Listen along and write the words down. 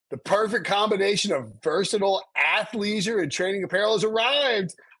The perfect combination of versatile athleisure and training apparel has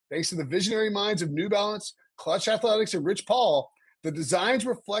arrived. Thanks to the visionary minds of New Balance, Clutch Athletics, and Rich Paul, the designs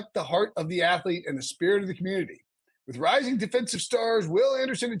reflect the heart of the athlete and the spirit of the community. With rising defensive stars Will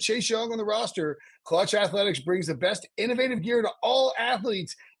Anderson and Chase Young on the roster, Clutch Athletics brings the best innovative gear to all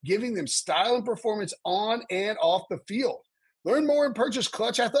athletes, giving them style and performance on and off the field. Learn more and purchase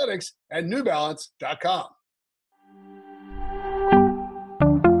Clutch Athletics at newbalance.com.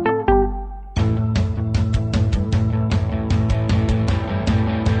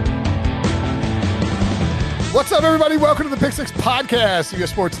 What's up, everybody? Welcome to the Pick Six Podcast,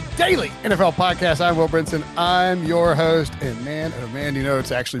 US Sports Daily NFL Podcast. I'm Will Brinson. I'm your host, and man, oh man, you know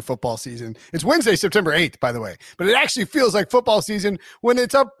it's actually football season. It's Wednesday, September 8th, by the way, but it actually feels like football season when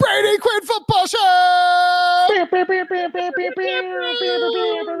it's a Brady Quinn Football Show!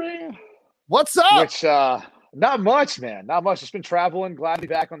 What's up? Which, not much, man. Not much. Just been traveling. Glad to be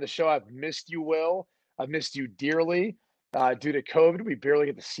back on the show. I've missed you, Will. I've missed you dearly. Due to COVID, we barely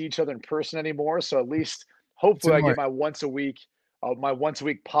get to see each other in person anymore, so at least hopefully I get my once a week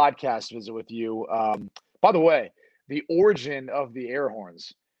podcast visit with you. By the way, the origin of the air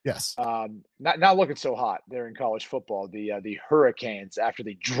horns. Yes. Not looking so hot there in college football. The Hurricanes after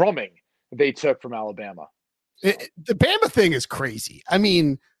the drumming they took from Alabama. So. The Bama thing is crazy. I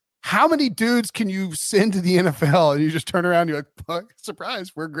mean, how many dudes can you send to the NFL and you just turn around and you're like,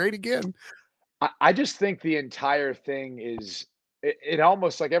 surprise, we're great again. I just think the entire thing is it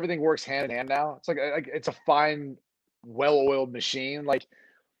almost like everything works hand in hand now. It's like it's a fine, well-oiled machine. Like,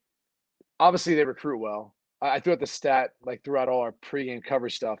 obviously they recruit well. I threw out the stat, like throughout all our pregame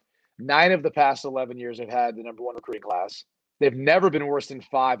coverage stuff. 9 of the past 11 years have had the number 1 recruiting class. They've never been worse than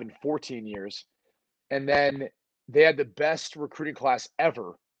 5 in 14 years. And then they had the best recruiting class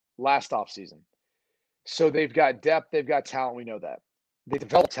ever last offseason. So they've got depth, they've got talent. We know that. They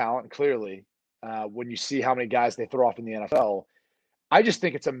develop talent, clearly, when you see how many guys they throw off in the NFL. I just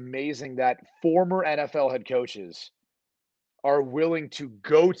think it's amazing that former NFL head coaches are willing to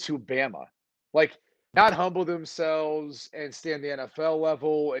go to Bama, like not humble themselves and stay on the NFL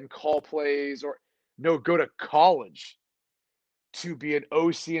level and call plays, or no, go to college to be an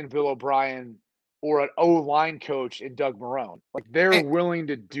OC in Bill O'Brien or an O-line coach in Doug Marrone. Like, they're willing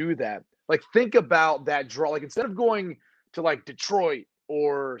to do that. Like, think about that draw. Like, instead of going to like Detroit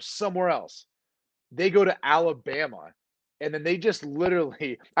or somewhere else, they go to Alabama. And then they just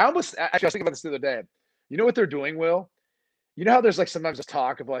literally – I was thinking about this the other day. You know what they're doing, Will? You know how there's like sometimes this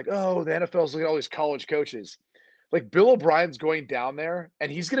talk of like, oh, the NFL's looking at all these college coaches. Like, Bill O'Brien's going down there,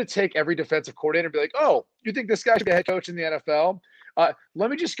 and he's going to take every defensive coordinator and be like, oh, you think this guy should be a head coach in the NFL?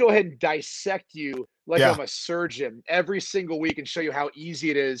 Let me just go ahead and dissect you like I'm a surgeon every single week and show you how easy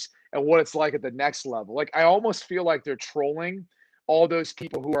it is and what it's like at the next level. Like, I almost feel like they're trolling all those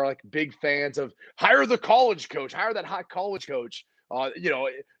people who are like big fans of hire the college coach, hire that hot college coach.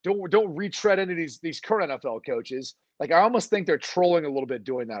 Don't retread into these current NFL coaches. Like, I almost think they're trolling a little bit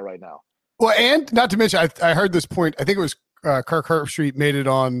doing that right now. Well, and not to mention, I heard this point. I think it was Kirk Herbstreit made it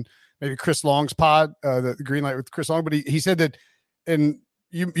on maybe Chris Long's pod, the Green Light with Chris Long. But he said that, and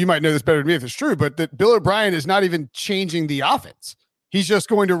you might know this better than me if it's true, but that Bill O'Brien is not even changing the offense. He's just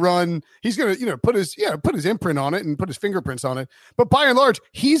going to run. He's going to, put his imprint on it and put his fingerprints on it. But by and large,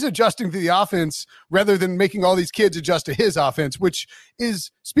 he's adjusting to the offense rather than making all these kids adjust to his offense, which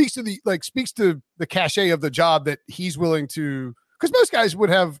speaks to the cachet of the job that he's willing to. Because most guys would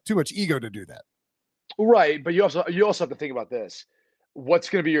have too much ego to do that. Right, but you also have to think about this. What's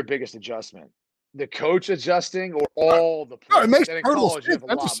going to be your biggest adjustment? The coach adjusting or all the players? No, it makes total sense.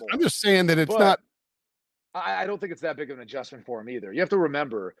 I'm just saying that it's not. I don't think it's that big of an adjustment for him either. You have to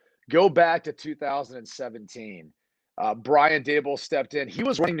remember, go back to 2017. Brian Daboll stepped in. He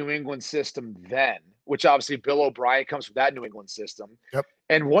was running New England system then, which obviously Bill O'Brien comes from that New England system. Yep.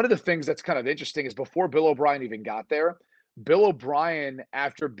 And one of the things that's kind of interesting is before Bill O'Brien even got there, Bill O'Brien,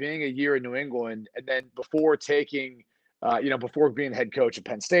 after being a year in New England and then before taking, before being head coach at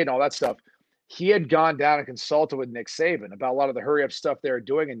Penn State and all that stuff, he had gone down and consulted with Nick Saban about a lot of the hurry-up stuff they were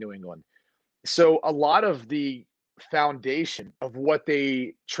doing in New England. So a lot of the foundation of what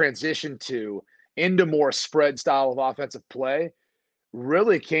they transitioned to into more spread style of offensive play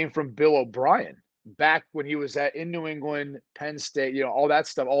really came from Bill O'Brien back when he was in New England, Penn State, all that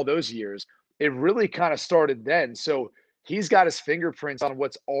stuff, all those years. It really kind of started then. So he's got his fingerprints on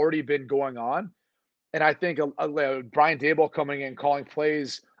what's already been going on. And I think Brian Daboll coming in, calling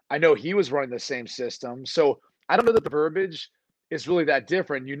plays, I know he was running the same system. So I don't know that the verbiage is really that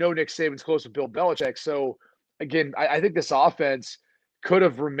different. Nick Saban's close with Bill Belichick. So again, I think this offense could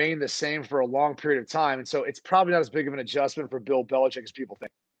have remained the same for a long period of time. And so it's probably not as big of an adjustment for Bill Belichick as people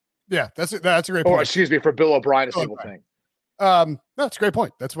think. Yeah, that's a great Or point. excuse me, for Bill O'Brien to say Bill will O'Brien. think. That's a great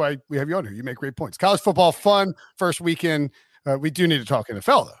point. That's why we have you on here. You make great points. College football fun first weekend. We do need to talk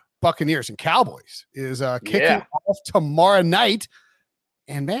NFL though. Buccaneers and Cowboys is kicking off tomorrow night.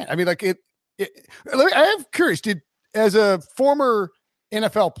 And man, I mean, like I am curious. As a former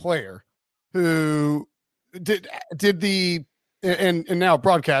NFL player who did the and now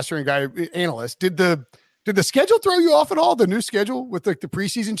broadcaster and guy analyst, did the schedule throw you off at all? The new schedule with like the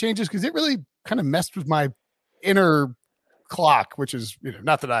preseason changes, because it really kind of messed with my inner clock, which is,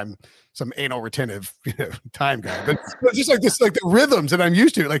 not that I'm some anal retentive time guy, but just like this, like the rhythms that I'm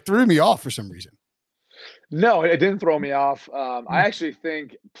used to, like threw me off for some reason. No, it didn't throw me off. I actually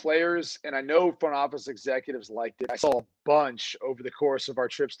think players, and I know front office executives liked it. I saw a bunch over the course of our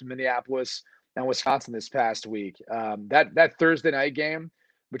trips to Minneapolis and Wisconsin this past week. That Thursday night game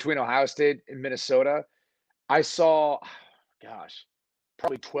between Ohio State and Minnesota, I saw, gosh,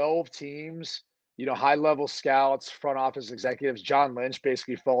 probably 12 teams, high-level scouts, front office executives. John Lynch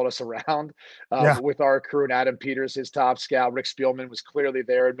basically followed us around with our crew, and Adam Peters, his top scout. Rick Spielman was clearly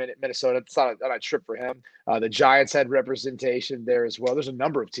there in Minnesota. It's not a trip for him. The Giants had representation there as well. There's a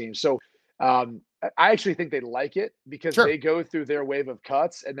number of teams. So I actually think they like it because they go through their wave of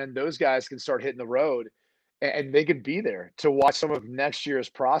cuts, and then those guys can start hitting the road, and they can be there to watch some of next year's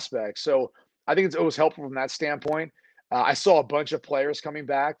prospects. So I think it was helpful from that standpoint. I saw a bunch of players coming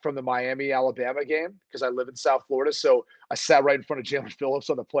back from the Miami-Alabama game because I live in South Florida. So I sat right in front of Jalen Phillips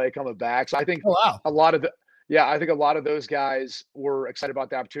on the play coming back. So I think I think a lot of those guys were excited about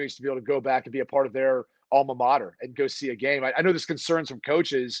the opportunities to be able to go back and be a part of their alma mater and go see a game. I know there's concerns from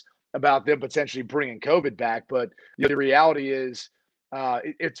coaches about them potentially bringing COVID back, but the reality is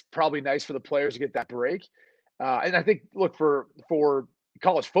it's probably nice for the players to get that break. And I think, look, for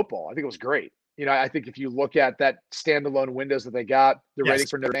college football, I think it was great. I think if you look at that standalone windows that they got, the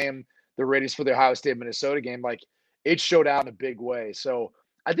ratings for Notre Dame, the ratings for the Ohio State Minnesota game, like it showed out in a big way. So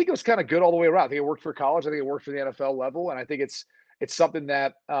I think it was kind of good all the way around. I think it worked for college. I think it worked for the NFL level. And I think it's something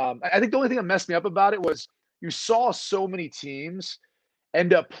that I think the only thing that messed me up about it was you saw so many teams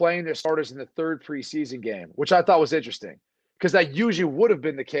end up playing their starters in the third preseason game, which I thought was interesting because that usually would have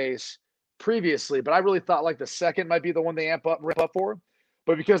been the case previously. But I really thought like the second might be the one they ramp up for.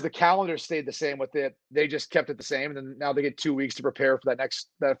 But because the calendar stayed the same with it, they just kept it the same. And then now they get 2 weeks to prepare for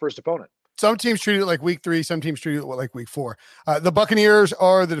that first opponent. Some teams treat it like week 3. Some teams treat it like week 4. The Buccaneers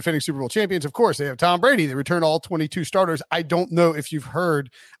are the defending Super Bowl champions. Of course, they have Tom Brady. They return all 22 starters. I don't know if you've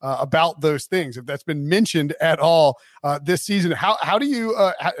heard about those things, if that's been mentioned at all this season. How do you,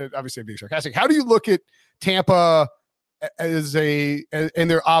 obviously I'm being sarcastic, how do you look at Tampa as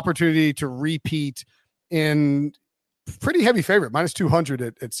and their opportunity to repeat in pretty heavy favorite, minus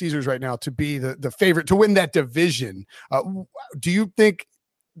 200 at Caesars right now, to be the favorite to win that division? Do you think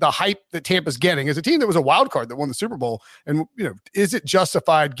the hype that Tampa's getting is a team that was a wild card that won the Super Bowl, and is it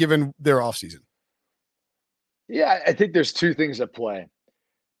justified given their offseason? Yeah, I think there's two things at play.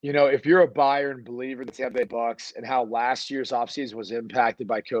 If you're a buyer and believer in the Tampa Bay Bucs and how last year's offseason was impacted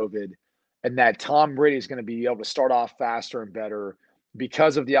by COVID, and that Tom Brady is going to be able to start off faster and better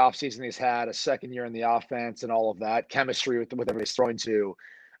because of the offseason he's had, a second year in the offense and all of that, chemistry with everybody's throwing to,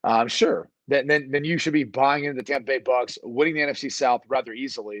 sure. Then you should be buying into the Tampa Bay Bucs, winning the NFC South rather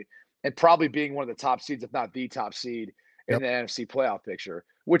easily, and probably being one of the top seeds, if not the top seed, in the NFC playoff picture,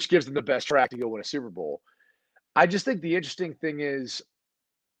 which gives them the best track to go win a Super Bowl. I just think the interesting thing is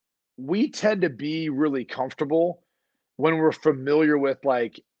we tend to be really comfortable when we're familiar with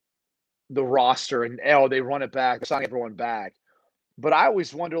like the roster and they run it back, they're signing everyone back. But I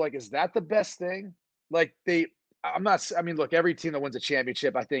always wonder, like, is that the best thing? Like look, every team that wins a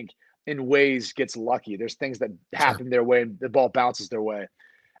championship, I think in ways gets lucky. There's things that happen their way and the ball bounces their way.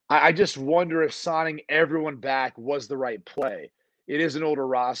 I just wonder if signing everyone back was the right play. It is an older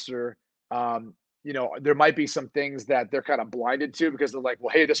roster. There might be some things that they're kind of blinded to because they're like,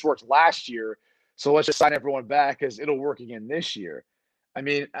 well, hey, this worked last year, so let's just sign everyone back because it'll work again this year. I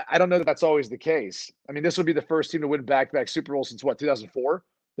mean, I don't know that that's always the case. I mean, this would be the first team to win back-to-back Super Bowl since 2004,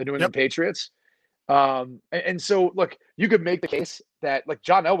 the New England Patriots. And so, look, you could make the case that, like,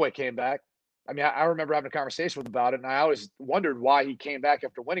 John Elway came back. I mean, I remember having a conversation with him about it, and I always wondered why he came back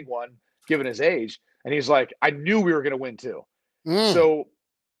after winning one, given his age. And he's like, I knew we were going to win too. So,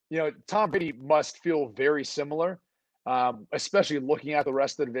 Tom Brady must feel very similar, especially looking at the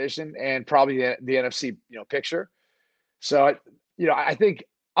rest of the division and probably the NFC, picture. So, I think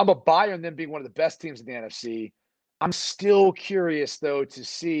I'm a buyer in them being one of the best teams in the NFC. I'm still curious, though, to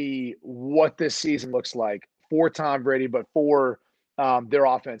see what this season looks like for Tom Brady, but for their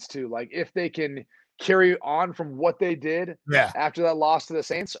offense, too. Like, if they can carry on from what they did Yeah. after that loss to the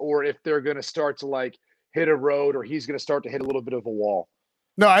Saints, or if they're going to start to like hit a road, or he's going to start to hit a little bit of a wall.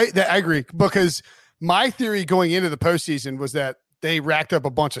 No, I agree, because my theory going into the postseason was that they racked up a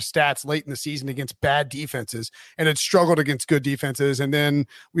bunch of stats late in the season against bad defenses and had struggled against good defenses. And then,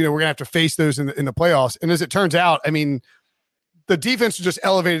 we're going to have to face those in the playoffs. And as it turns out, I mean, the defense just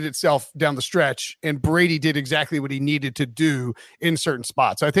elevated itself down the stretch, and Brady did exactly what he needed to do in certain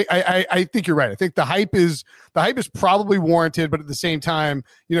spots. So I think, I think you're right. I think the hype is probably warranted, but at the same time,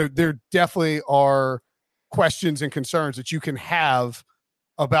 there definitely are questions and concerns that you can have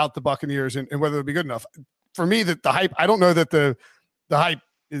about the Buccaneers and whether it'll be good enough. For me, that the hype, I don't know that the hype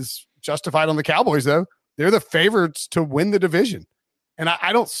is justified on the Cowboys, though. They're the favorites to win the division. And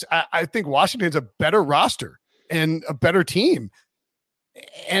I think Washington's a better roster and a better team.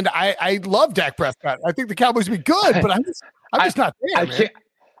 And I love Dak Prescott. I think the Cowboys will be good, but I'm just not there.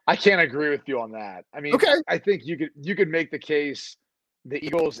 I can't agree with you on that. I mean, okay. I think you could make the case the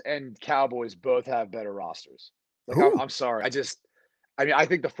Eagles and Cowboys both have better rosters. Like, I'm sorry. I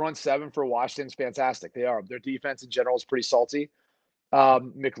think the front seven for Washington's fantastic. They are. Their defense in general is pretty salty.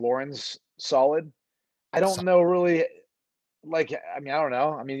 McLaurin's solid. I don't know really. Like, I don't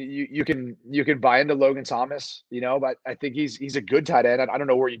know. I mean, you can buy into Logan Thomas, but I think he's a good tight end. I don't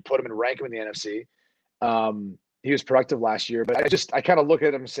know where you'd put him and rank him in the NFC. He was productive last year, but I kind of look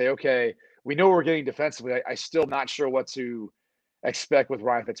at him and say, okay, we know we're getting defensively. I still not sure what to expect with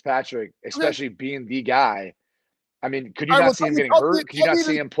Ryan Fitzpatrick, especially being the guy. I mean, could you not see him getting hurt? Could you not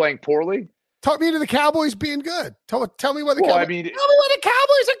see him playing poorly? Talk me to the Cowboys being good. Tell me what the Cowboys. Tell me what the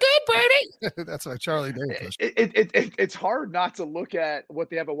Cowboys are good, Brady. That's like Charlie Davis. It's hard not to look at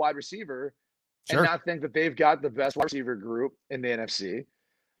what they have a wide receiver and not think that they've got the best wide receiver group in the NFC.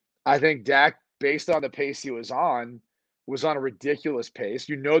 I think Dak, based on the pace he was on a ridiculous pace.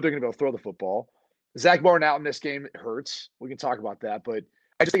 They're going to be able to throw the football. Zach Martin out in this game, it hurts. We can talk about that, but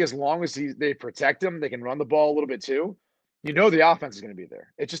I just think as long as they protect him, they can run the ball a little bit too. The offense is going to be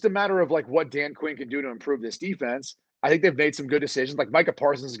there. It's just a matter of like what Dan Quinn can do to improve this defense. I think they've made some good decisions. Like Micah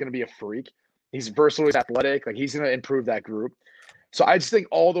Parsons is going to be a freak. He's versatile, he's athletic. Like he's going to improve that group. So I just think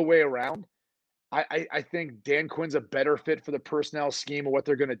all the way around, I think Dan Quinn's a better fit for the personnel scheme of what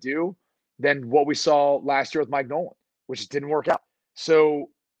they're going to do than what we saw last year with Mike Nolan, which didn't work out. So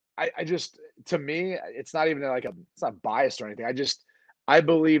I just, to me, it's not even like it's not biased or anything. I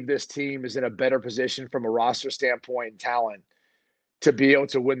believe this team is in a better position from a roster standpoint and talent to be able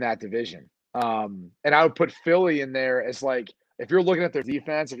to win that division. And I would put Philly in there as like, if you're looking at their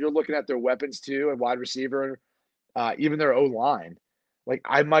defense, if you're looking at their weapons too, and wide receiver, even their O-line, like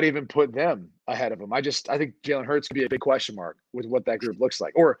I might even put them ahead of them. I think Jalen Hurts could be a big question mark with what that group looks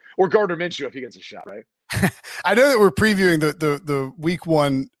like, or Gardner Minshew if he gets a shot, right? I know that we're previewing the week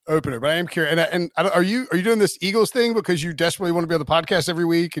one opener, but I am curious. And are you doing this Eagles thing because you desperately want to be on the podcast every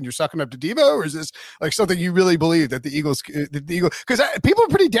week and you're sucking up to Devo, or is this like something you really believe that the Eagles, because people are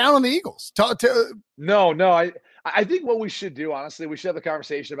pretty down on the Eagles? No. I think what we should do, honestly, we should have a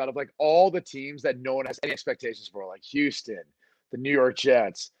conversation about like all the teams that no one has any expectations for, like Houston, the New York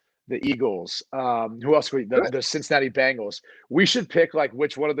Jets, the Eagles, who else? The Cincinnati Bengals. We should pick like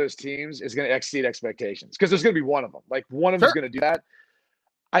which one of those teams is going to exceed expectations, because there's going to be one of them. Like one of them is going to do that.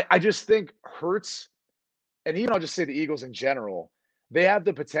 I just think Hurts, and even I'll just say the Eagles in general, they have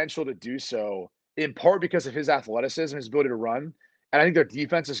the potential to do so in part because of his athleticism, his ability to run, and I think their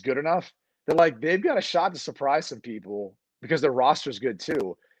defense is good enough that like they've got a shot to surprise some people because their roster is good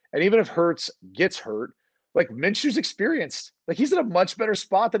too. And even if Hurts gets hurt, like Minshew's experienced. Like he's in a much better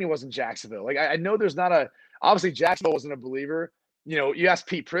spot than he was in Jacksonville. Like I know there's not obviously Jacksonville wasn't a believer. You ask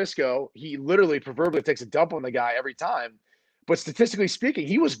Pete Prisco, he literally proverbially takes a dump on the guy every time. But statistically speaking,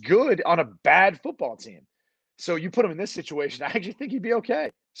 he was good on a bad football team. So you put him in this situation, I actually think he'd be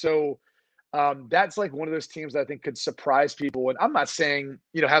okay. So that's like one of those teams that I think could surprise people. And I'm not saying,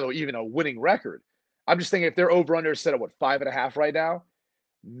 have even a winning record. I'm just thinking if they're over under set at 5.5 right now,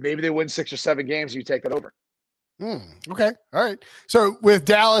 maybe they win 6 or 7 games, you take that over. Okay. All right. So with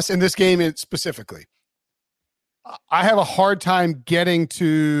Dallas in this game specifically, I have a hard time getting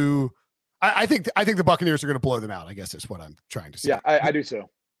to. I think the Buccaneers are going to blow them out. I guess is what I'm trying to say. Yeah, I do too.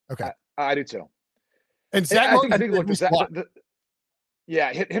 Okay, I do too. And Zach, I think look,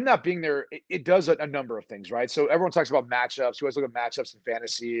 him not being there, it does a number of things, right? So everyone talks about matchups. You always look at matchups in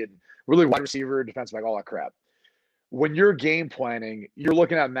fantasy and really wide receiver, defensive, like all that crap. When you're game planning, you're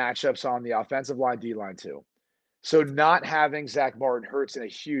looking at matchups on the offensive line, D line too. So not having Zach Martin hurts in a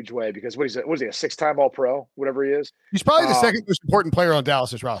huge way because what is he, a 6-time All-Pro, whatever he is? He's probably the second most important player on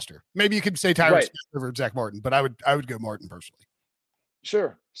Dallas's roster. Maybe you could say Tyrese Smith over Zach Martin, but I would go Martin personally.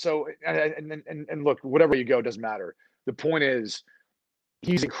 Sure. So, and look, whatever you go, doesn't matter. The point is,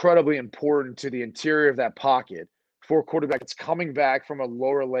 he's incredibly important to the interior of that pocket for a quarterback that's coming back from a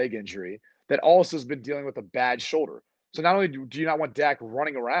lower leg injury that also has been dealing with a bad shoulder. So not only do you not want Dak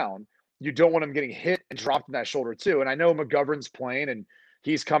running around, you don't want him getting hit and dropped in that shoulder too. And I know McGovern's playing and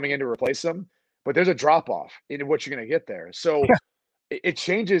he's coming in to replace him, but there's a drop off in what you're going to get there. So it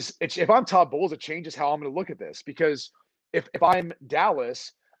changes. If I'm Todd Bowles, it changes how I'm going to look at this, because if I'm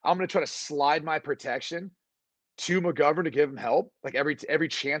Dallas, I'm going to try to slide my protection to McGovern to give him help. Like every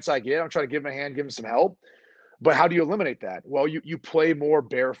chance I get, I'm trying to give him a hand, give him some help. But how do you eliminate that? Well, you play more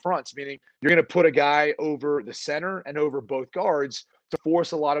bare fronts, meaning you're going to put a guy over the center and over both guards to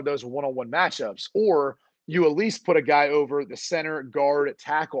force a lot of those one-on-one matchups, or you at least put a guy over the center, guard,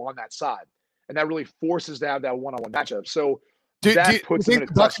 tackle on that side, and that really forces to have that one-on-one matchup. So do you think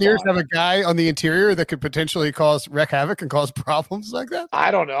the Buccaneers have a guy on the interior that could potentially wreak havoc and cause problems like that?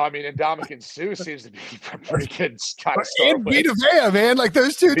 I don't know. I mean, Ndamukong Suh seems to be a pretty good kind of start. And Vita Vea, man, like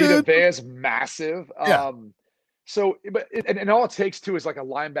those two dudes. Vita Vea is massive. Yeah. So, and all it takes too is like a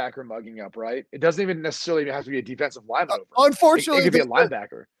linebacker mugging up, right? It doesn't even necessarily have to be a defensive lineman. Unfortunately, it could be a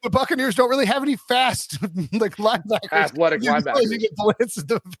linebacker. The Buccaneers don't really have any fast, like linebackers. Athletic linebackers. You get blitzed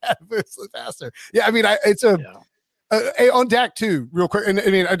the faster. Yeah, I mean, on Dak too, real quick. And I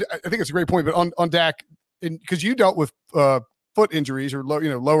mean, I think it's a great point, but on Dak, because you dealt with foot injuries or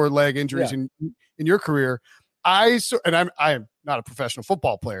lower leg injuries in your career. I'm not a professional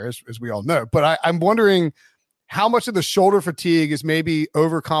football player, as we all know, but I'm wondering how much of the shoulder fatigue is maybe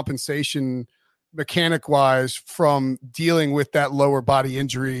overcompensation mechanic wise from dealing with that lower body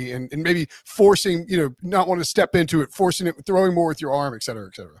injury and maybe forcing, not want to step into it, forcing it, throwing more with your arm, et cetera,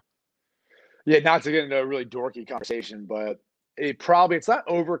 et cetera. Yeah, not to get into a really dorky conversation, but it's not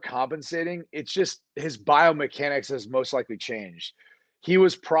overcompensating. It's just his biomechanics has most likely changed. He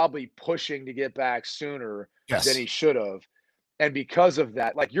was probably pushing to get back sooner than he should have. And because of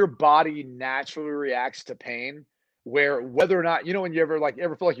that, like your body naturally reacts to pain, where whether or not, when you ever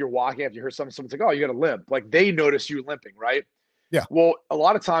feel like you're walking after you heard someone's like, oh, you got to limp. Like they notice you limping, right? Yeah. Well, a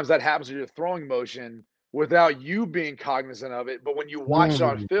lot of times that happens with your throwing motion without you being cognizant of it. But when you watch it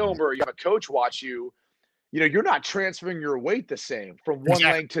on film or you have a coach watch you, you're not transferring your weight the same from one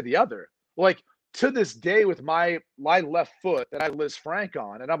leg to the other. Like to this day with my left foot that I Liz Frank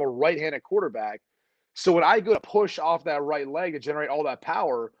on, and I'm a right-handed quarterback. So when I go to push off that right leg to generate all that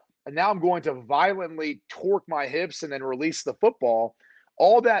power, and now I'm going to violently torque my hips and then release the football,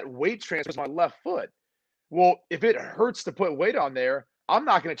 all that weight transfers to my left foot. Well, if it hurts to put weight on there, I'm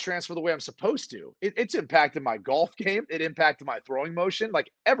not going to transfer the way I'm supposed to. It's impacted my golf game. It impacted my throwing motion,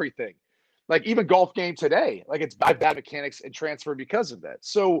 like everything. Like even golf game today, like it's bad mechanics and transfer because of that.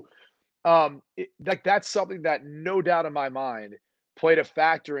 So that's something that no doubt in my mind played a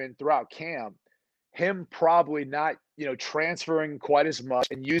factor in throughout camp. Him probably not, transferring quite as much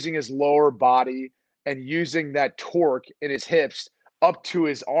and using his lower body and using that torque in his hips up to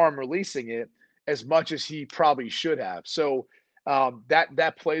his arm, releasing it as much as he probably should have. So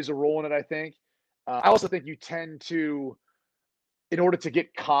that plays a role in it, I think. I also think you tend to, in order to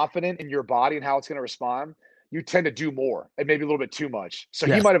get confident in your body and how it's going to respond, you tend to do more and maybe a little bit too much. So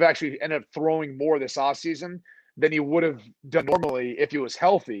he might have actually ended up throwing more this offseason than he would have done normally if he was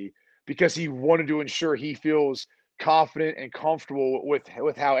healthy, because he wanted to ensure he feels confident and comfortable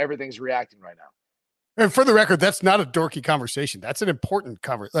with how everything's reacting right now. And for the record, that's not a dorky conversation. That's an important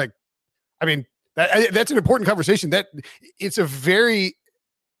conversation. That's an important conversation. That it's a very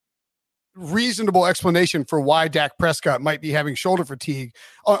reasonable explanation for why Dak Prescott might be having shoulder fatigue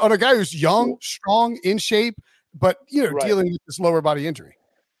on a guy who's young, strong, in shape, but dealing with this lower body injury.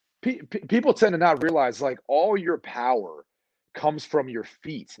 People tend to not realize like all your power comes from your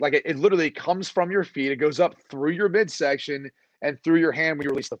feet. Like it literally comes from your feet. It goes up through your midsection and through your hand when you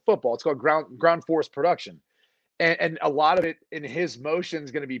release the football. It's called ground force production. And a lot of it in his motion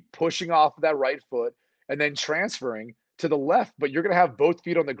is going to be pushing off of that right foot and then transferring to the left. But you're going to have both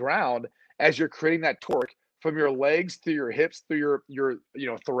feet on the ground as you're creating that torque from your legs through your hips, through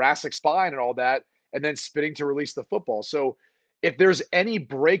your thoracic spine and all that, and then spinning to release the football. So if there's any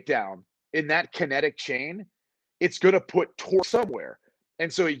breakdown in that kinetic chain, it's going to put torque somewhere.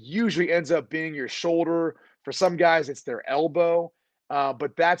 And so it usually ends up being your shoulder. For some guys, it's their elbow.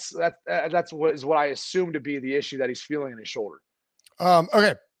 But that's what I assume to be the issue that he's feeling in his shoulder.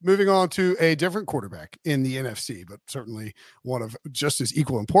 Okay. Moving on to a different quarterback in the NFC, but certainly one of just as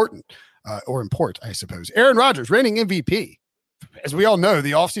equal important I suppose. Aaron Rodgers, reigning MVP. As we all know,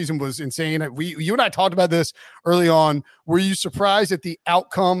 the offseason was insane. You and I talked about this early on. Were you surprised at the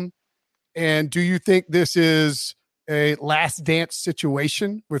outcome? And do you think this is a last dance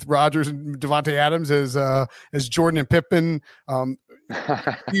situation with Rodgers and Devontae Adams as Jordan and Pippen? Do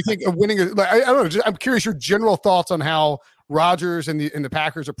you think of winning? I don't know. I'm curious your general thoughts on how Rodgers and the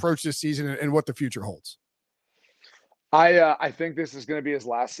Packers approach this season and what the future holds. I think this is going to be his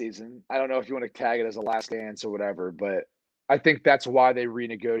last season. I don't know if you want to tag it as a last dance or whatever, but I think that's why they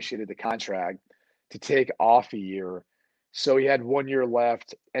renegotiated the contract to take off a year. So he had 1 year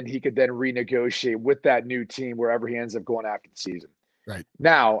left and he could then renegotiate with that new team wherever he ends up going after the season. Right.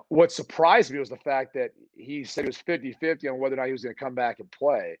 Now, what surprised me was the fact that he said it was 50-50 on whether or not he was going to come back and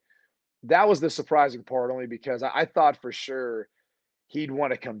play. That was the surprising part, only because I thought for sure he'd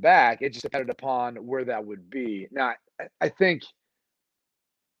want to come back. It just depended upon where that would be. Now, I think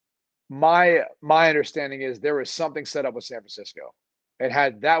my understanding is there was something set up with San Francisco. And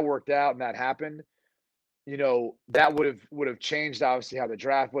had that worked out and that happened, that would have changed obviously how the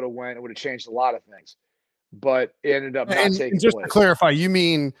draft would have went. It would have changed a lot of things. But it ended up not taking just place. To clarify, you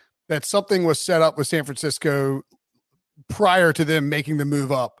mean that something was set up with San Francisco prior to them making the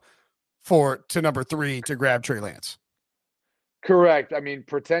move up to number 3 to grab Trey Lance? Correct. I mean,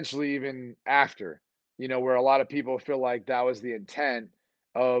 potentially even after, where a lot of people feel like that was the intent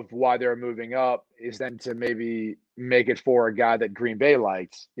of why they're moving up, is then to maybe make it for a guy that Green Bay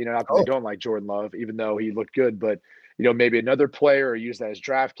liked. Not that they don't like Jordan Love, even though he looked good, but maybe another player, or use that as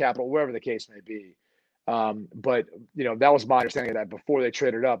draft capital, wherever the case may be. But that was my understanding of that before they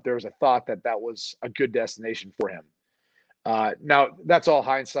traded up. There was a thought that that was a good destination for him. Now that's all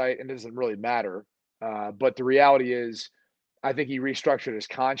hindsight and it doesn't really matter. But the reality is, I think he restructured his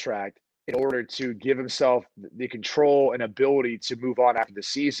contract in order to give himself the control and ability to move on after the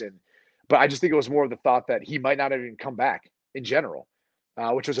season. But I just think it was more of the thought that he might not even come back in general,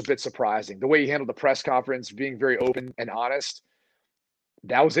 which was a bit surprising. The way he handled the press conference, being very open and honest,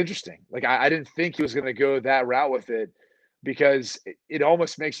 that was interesting. Like, I didn't think he was going to go that route with it, because it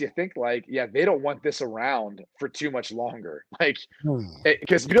almost makes you think like, yeah, they don't want this around for too much longer. Like,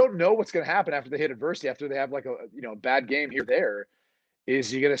 because you don't know what's going to happen after they hit adversity, after they have like a bad game here or there.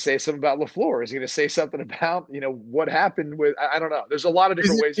 Is he going to say something about LaFleur? Is he going to say something about, what happened with, I don't know. There's a lot of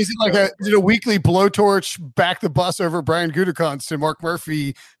different ways. Is it like a weekly blowtorch back the bus over Brian Gutekunst to Mark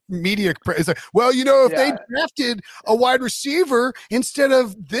Murphy media? It's like, well, if they drafted a wide receiver instead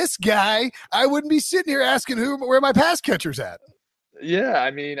of this guy, I wouldn't be sitting here asking where my pass catcher's at. Yeah.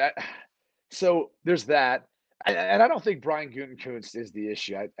 I mean, so there's that. And I don't think Brian Gutekunst is the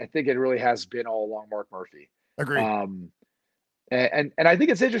issue. I think it really has been all along Mark Murphy. Agreed. And I think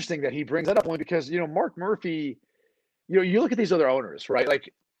it's interesting that he brings that up, only because, Mark Murphy, you look at these other owners, right? Like,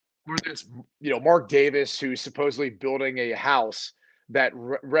 there's, Mark Davis, who's supposedly building a house that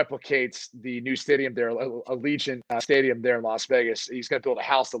replicates the new stadium there, Allegiant Stadium there in Las Vegas. He's going to build a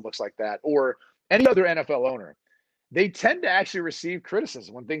house that looks like that. Or any other NFL owner. They tend to actually receive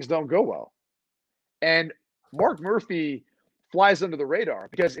criticism when things don't go well. And Mark Murphy flies under the radar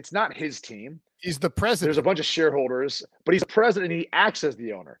because it's not his team. He's the president. There's a bunch of shareholders, but he's the president and he acts as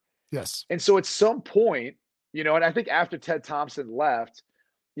the owner. Yes. And so at some point, and I think after Ted Thompson left,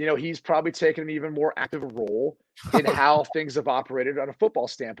 he's probably taken an even more active role in how things have operated on a football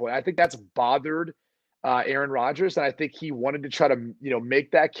standpoint. I think that's bothered Aaron Rodgers. And I think he wanted to try to, make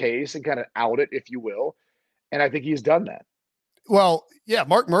that case and kind of out it, if you will. And I think he's done that. Well, yeah,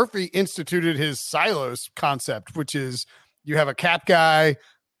 Mark Murphy instituted his silos concept, which is you have a cap guy,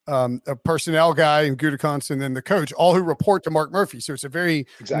 a personnel guy, and Gutekunst, and then the coach, all who report to Mark Murphy. So it's a very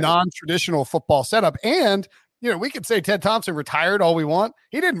non-traditional football setup. And, we could say Ted Thompson retired all we want.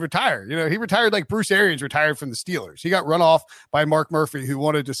 He didn't retire. He retired like Bruce Arians retired from the Steelers. He got run off by Mark Murphy, who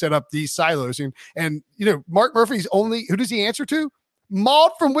wanted to set up these silos. And Mark Murphy's who does he answer to?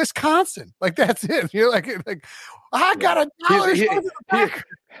 Maud from Wisconsin. Like, that's it. Like I got $1.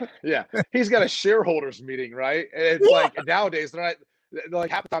 Yeah. He's got a shareholders meeting, right? And it's like, nowadays they're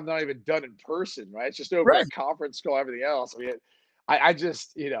like half the time not even done in person, right? It's just over a conference call, everything else. I mean, I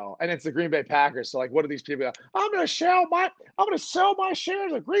just, and it's the Green Bay Packers. So like, what are these people? I'm going to sell my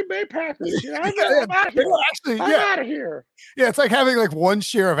shares of Green Bay Packers. I'm out of here. I'm out of here. Yeah. It's like having like one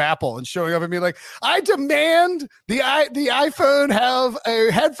share of Apple and showing up and being like, I demand the iPhone have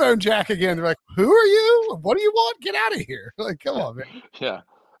a headphone jack again. They're like, who are you? What do you want? Get out of here. Like, come on, man. Yeah.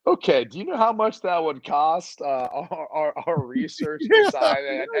 Okay. Do you know how much that would cost our research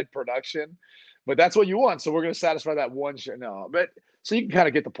design and production? But that's what you want. So we're going to satisfy that one share. No, but so you can kind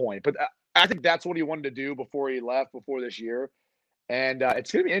of get the point. But I think that's what he wanted to do before he left, before this year. And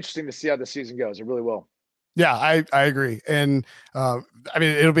it's going to be interesting to see how the season goes. It really will. Yeah, I agree. And I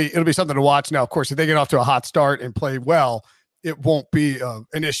mean, it'll be something to watch. Now, of course, if they get off to a hot start and play well, it won't be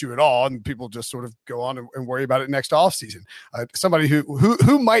an issue at all, and people just sort of go on and worry about it next offseason. Somebody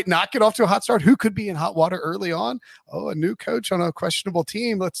who might not get off to a hot start, who could be in hot water early on. Oh, a new coach on a questionable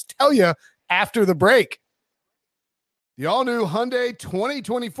team. Let's tell you after the break. The all-new Hyundai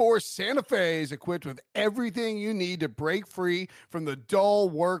 2024 Santa Fe is equipped with everything you need to break free from the dull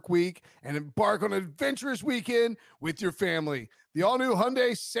work week and embark on an adventurous weekend with your family. The all-new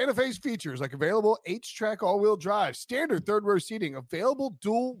Hyundai Santa Fe's features like available H-Track all-wheel drive, standard third-row seating, available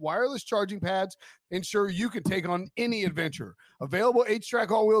dual wireless charging pads, ensure you can take on any adventure. Available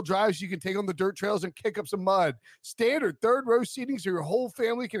H-Track all-wheel drives so you can take on the dirt trails and kick up some mud. Standard third-row seating so your whole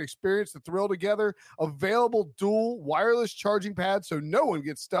family can experience the thrill together. Available dual wireless charging pads so no one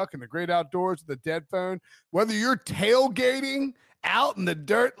gets stuck in the great outdoors with a dead phone. Whether you're tailgating out in the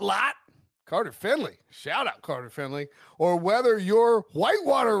dirt lot, Carter Finley, shout out Carter Finley, or whether you're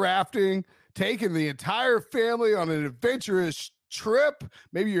whitewater rafting, taking the entire family on an adventurous trip,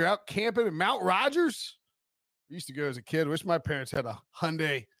 maybe you're out camping at Mount Rodgers. I used to go as a kid. Wish my parents had a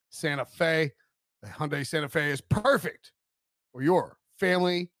Hyundai Santa Fe. The Hyundai Santa Fe is perfect for your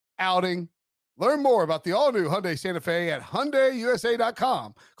family outing. Learn more about the all-new Hyundai Santa Fe at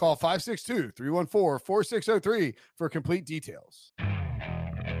HyundaiUSA.com. Call 562-314-4603 for complete details.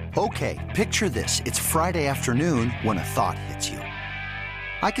 Okay, picture this. It's Friday afternoon when a thought hits you.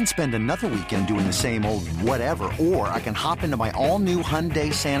 I can spend another weekend doing the same old whatever, or I can hop into my all-new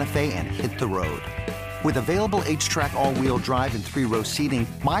Hyundai Santa Fe and hit the road. With available H-Track all-wheel drive and three-row seating,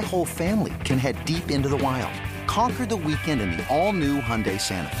 my whole family can head deep into the wild. Conquer the weekend in the all-new Hyundai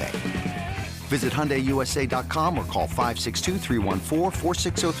Santa Fe. Visit HyundaiUSA.com or call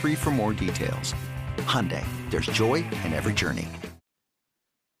 562-314-4603 for more details. Hyundai, there's joy in every journey.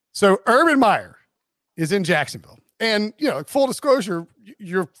 So Urban Meyer is in Jacksonville. And, full disclosure,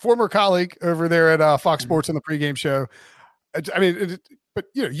 your former colleague over there at Fox Sports on the pregame show. I mean, but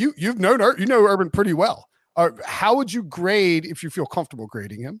you've known Urban pretty well. How would you grade, if you feel comfortable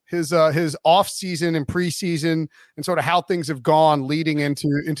grading him, his off season and preseason, and sort of how things have gone leading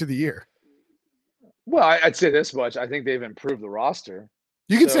into the year? Well, I'd say this much: I think they've improved the roster.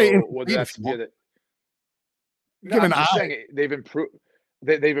 You can say whether that's good. I'm just saying they've improved.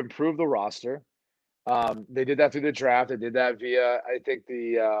 They've improved the roster. They did that through the draft. They did that via, I think,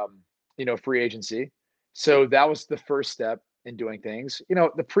 the free agency. So that was the first step in doing things.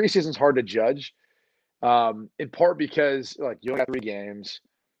 The preseason's hard to judge, in part because you only got 3 games.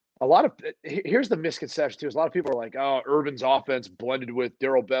 Here's the misconception too: is a lot of people are like, "Oh, Urban's offense blended with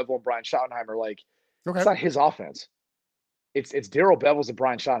Darrell Bevell and Brian Schottenheimer." It's not his offense. It's Darrell Bevell's and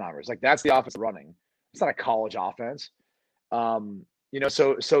Brian Schottenheimer's. That's the offense running. It's not a college offense. So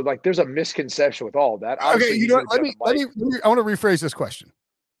there's a misconception with all of that. Obviously, okay, let me. I want to rephrase this question.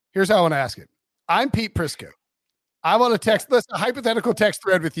 Here's how I want to ask it. I'm Pete Prisco. I'm on a hypothetical text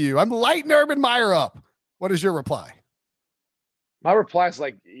thread with you. I'm lighting Urban Meyer up. What is your reply? My reply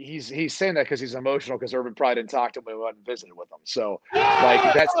is he's saying that because he's emotional because Urban probably didn't talk to him when he went and visited with him. So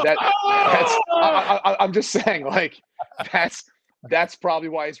that's I'm just saying that's probably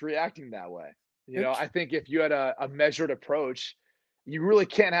why he's reacting that way. I think if you had a measured approach, you really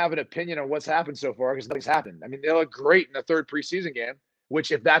can't have an opinion on what's happened so far because nothing's happened. I mean, they look great in the 3rd preseason game,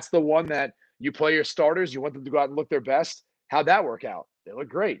 which if that's the one that you play your starters, you want them to go out and look their best. How'd that work out? They look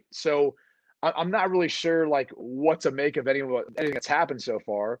great. So I'm not really sure what to make of anything that's happened so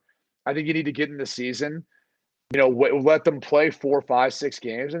far. I think you need to get in the season, let them play 4, 5, 6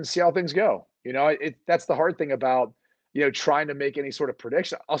 games and see how things go. That's the hard thing about, trying to make any sort of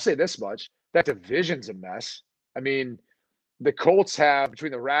prediction. I'll say this much: that division's a mess. I mean, the Colts have,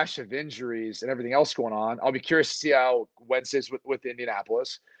 between the rash of injuries and everything else going on, I'll be curious to see how Wentz is with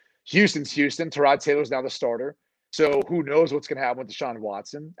Indianapolis. Houston's Houston. Tyrod Taylor's now the starter. So who knows what's going to happen with Deshaun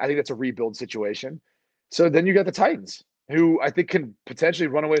Watson. I think that's a rebuild situation. So then you got the Titans, who I think can potentially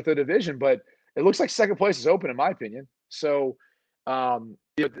run away with the division, but it looks like second place is open in my opinion. So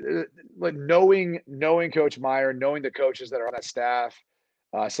knowing Coach Meyer, knowing the coaches that are on that staff,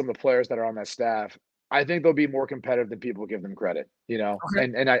 some of the players that are on that staff, I think they'll be more competitive than people give them credit, Okay.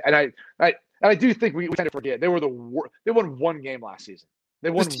 And I do think we tend to forget they were they won 1 game last season. They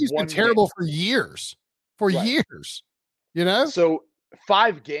won this team's been terrible for years. Years, So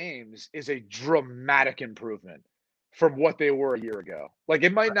 5 games is a dramatic improvement from what they were a year ago.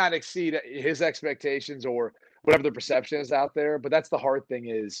 It might not exceed his expectations or whatever the perception is out there, but that's the hard thing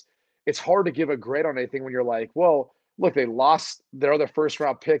is it's hard to give a grade on anything when you're like, well, look, they lost their other 1st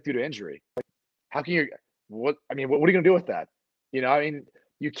round pick due to injury. How can you what are you going to do with that?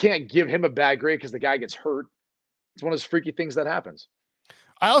 You can't give him a bad grade because the guy gets hurt. It's one of those freaky things that happens.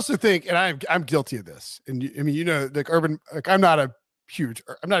 I also think, and I'm guilty of this. And I mean, like I'm not a huge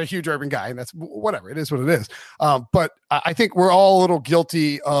Urban guy, and that's whatever. It is what it is. But I think we're all a little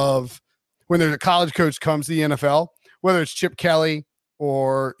guilty of when there's a college coach comes to the NFL, whether it's Chip Kelly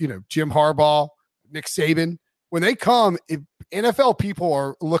or, Jim Harbaugh, Nick Saban, when they come, NFL people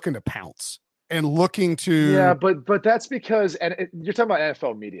are looking to pounce and looking to. Yeah, but that's because, you're talking about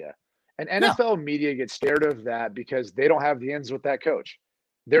NFL media, and NFL media gets scared of that because they don't have the ends with that coach.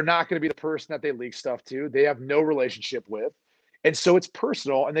 They're not going to be the person that they leak stuff to. They have no relationship with. And so it's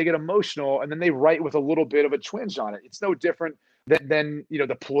personal and they get emotional and then they write with a little bit of a twinge on it. It's no different than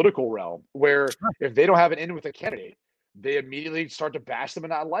the political realm where if they don't have an in with a candidate, they immediately start to bash them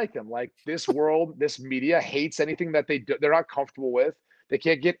and not like them. Like this world, this media hates anything that they're not comfortable with. They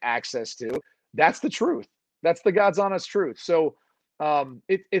can't get access to. That's the truth. That's the God's honest truth. So we'll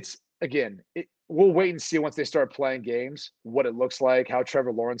wait and see once they start playing games, what it looks like, how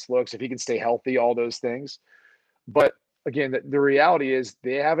Trevor Lawrence looks, if he can stay healthy, all those things. But again, the reality is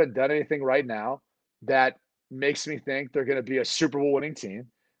they haven't done anything right now that makes me think they're going to be a Super Bowl winning team.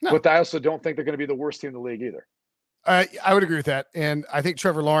 No. But I also don't think they're going to be the worst team in the league either. I would agree with that. And I think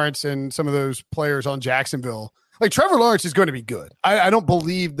Trevor Lawrence and some of those players on Jacksonville, like Trevor Lawrence is going to be good. I don't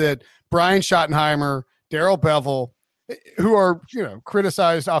believe that Brian Schottenheimer, Darrell Bevell, who are,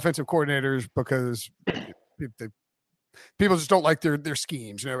 criticized offensive coordinators because people just don't like their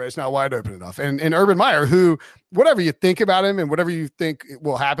schemes. It's not wide open enough. And Urban Meyer, who, whatever you think about him and whatever you think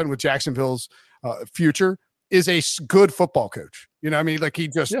will happen with Jacksonville's future, is a good football coach. Like he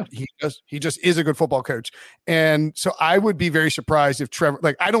just is a good football coach. And so I would be very surprised if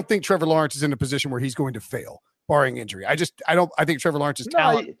I don't think Trevor Lawrence is in a position where he's going to fail barring injury. I think Trevor Lawrence's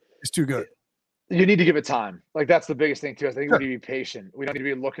talent is too good. You need to give it time. Like that's the biggest thing too. I think we need to be patient. We don't need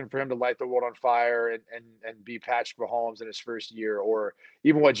to be looking for him to light the world on fire and be Patrick Mahomes in his first year, or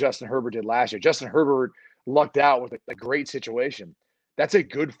even what Justin Herbert did last year. Justin Herbert lucked out with a great situation. That's a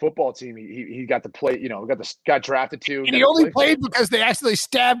good football team. He got to play, got drafted to. And he only played because they accidentally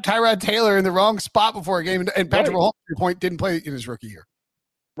stabbed Tyrod Taylor in the wrong spot before a game. And Patrick Mahomes, to your point, didn't play in his rookie year.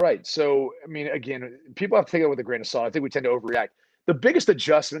 Right. So, I mean, again, people have to take it with a grain of salt. I think we tend to overreact. The biggest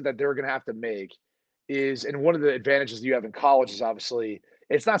adjustment that they're going to have to make is, and one of the advantages you have in college is obviously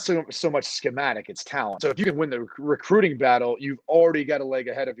it's not so much schematic, it's talent. So if you can win the recruiting battle, you've already got a leg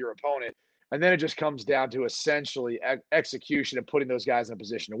ahead of your opponent. And then it just comes down to essentially execution and putting those guys in a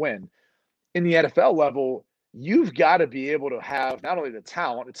position to win. In the NFL level, you've got to be able to have not only the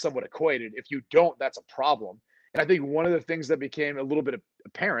talent, it's somewhat equated. If you don't, that's a problem. And I think one of the things that became a little bit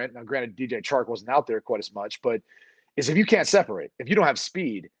apparent, now granted DJ Chark wasn't out there quite as much, but is if you can't separate, if you don't have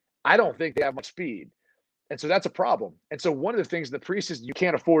speed, I don't think they have much speed. And so that's a problem. And so one of the things in the preseason you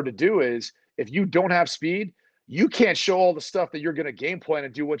can't afford to do is if you don't have speed, you can't show all the stuff that you're going to game plan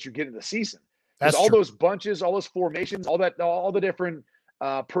and do what you get in the season. Because all those bunches, all those formations, all the different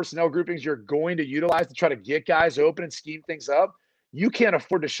personnel groupings you're going to utilize to try to get guys open and scheme things up, you can't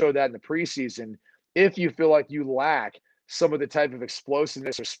afford to show that in the preseason if you feel like you lack some of the type of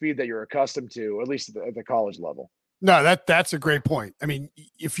explosiveness or speed that you're accustomed to, at least at the college level. No, that's a great point. I mean,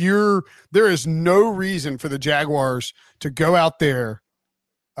 there is no reason for the Jaguars to go out there,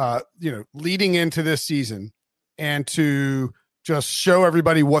 leading into this season and to just show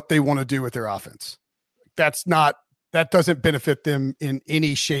everybody what they want to do with their offense. That doesn't benefit them in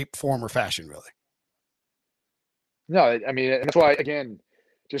any shape, form, or fashion, really. No, I mean, that's why, again,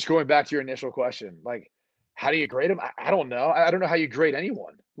 just going back to your initial question, like, how do you grade them? I don't know. I don't know how you grade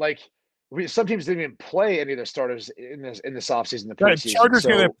anyone. Like, some teams didn't even play any of their starters in this offseason, the preseason. Chargers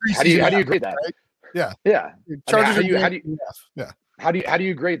so how do you grade that? Right? Yeah. Yeah. Chargers how do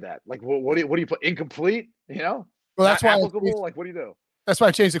you grade that? Like, what do you put? Incomplete? Well, that's why applicable. Like, what do you do? That's why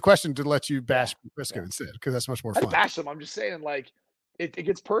I changed the question to let you bash Briscoe instead, because that's much more fun. I bash them. I'm just saying, like, it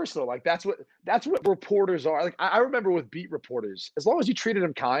gets personal. Like, that's what reporters are. Like, I remember with beat reporters, as long as you treated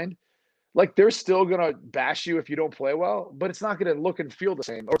them kind, like, they're still gonna bash you if you don't play well, but it's not gonna look and feel the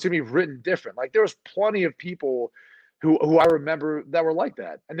same, or it's gonna be written different. Like, there was plenty of people who I remember that were like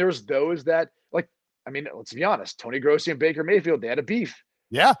that, and there's those that, like, I mean, let's be honest, Tony Grossi and Baker Mayfield, they had a beef.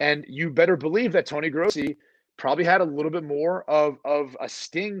 Yeah, and you better believe that Tony Grossi probably had a little bit more of a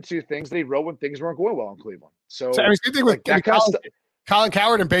sting to things that he wrote when things weren't going well in Cleveland. So I mean, same thing with that kind of stuff. Colin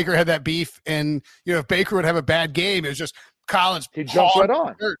Cowherd and Baker had that beef, and if Baker would have a bad game, it was just Colin's. He jumps right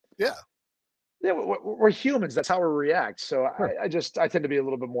on. Yeah. Yeah, we're humans. That's how we react. So sure. I tend to be a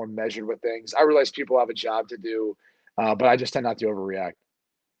little bit more measured with things. I realize people have a job to do, but I just tend not to overreact.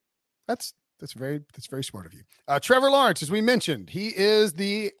 That's That's very smart of you. Trevor Lawrence, as we mentioned, he is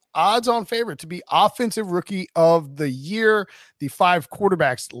the odds-on favorite to be Offensive Rookie of the Year. The 5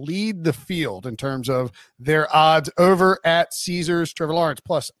 quarterbacks lead the field in terms of their odds over at Caesars. Trevor Lawrence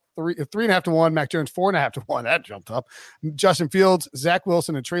plus 3.5 to 1. Mac Jones 4.5 to 1. That jumped up. Justin Fields, Zach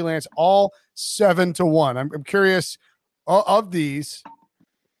Wilson, and Trey Lance all 7 to 1. I'm curious of these.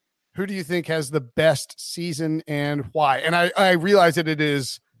 Who do you think has the best season and why? And I realize that it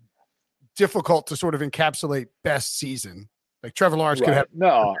is difficult to sort of encapsulate best season. Like Trevor Lawrence could have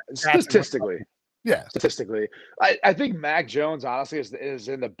statistically. Yeah. Statistically. I think Mac Jones, honestly, is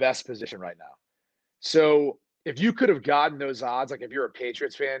in the best position right now. So if you could have gotten those odds, like if you're a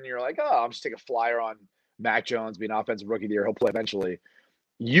Patriots fan and you're like, oh, I'm just taking a flyer on Mac Jones being Offensive Rookie of the Year, he'll play eventually.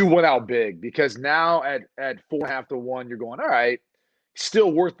 You went out big because now at 4.5 to 1, you're going, all right,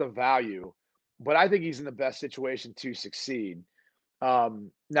 still worth the value. But I think he's in the best situation to succeed.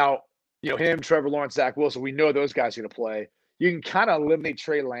 Now, him, Trevor Lawrence, Zach Wilson, we know those guys are going to play. You can kind of eliminate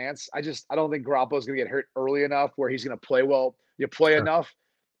Trey Lance. I don't think Garoppolo's going to get hurt early enough where he's going to play well. Enough.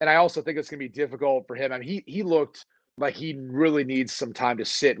 And I also think it's going to be difficult for him. I mean, he looked like he really needs some time to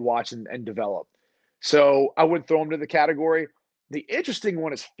sit, watch, and develop. So I would throw him to the category. The interesting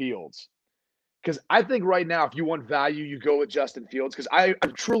one is Fields. Because I think right now, if you want value, you go with Justin Fields. Because I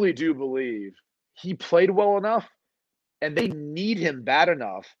truly do believe he played well enough, and they need him bad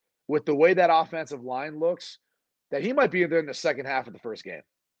enough with the way that offensive line looks, that he might be there in the second half of the first game.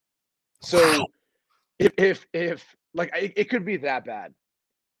 So if it could be that bad.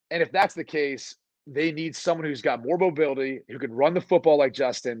 And if that's the case, they need someone who's got more mobility, who can run the football like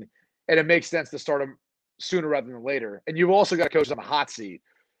Justin, and it makes sense to start him sooner rather than later. And you've also got a coach on the hot seat.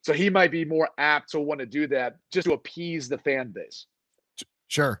 So he might be more apt to want to do that just to appease the fan base.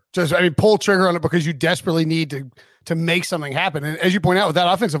 Sure. Pull trigger on it because you desperately need to make something happen. And as you point out with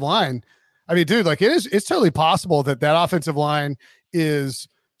that offensive line, dude, it's totally possible that offensive line is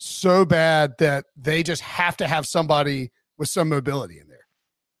so bad that they just have to have somebody with some mobility in there.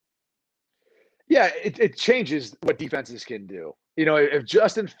 Yeah, it changes what defenses can do. If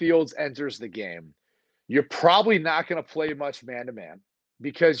Justin Fields enters the game, you're probably not going to play much man-to-man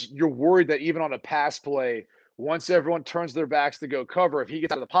because you're worried that even on a pass play, once everyone turns their backs to go cover, if he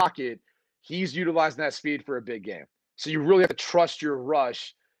gets out of the pocket, he's utilizing that speed for a big game. So you really have to trust your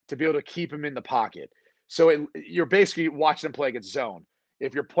rush to be able to keep him in the pocket. So you're basically watching him play against zone.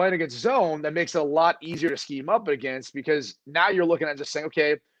 If you're playing against zone, that makes it a lot easier to scheme up against because now you're looking at just saying,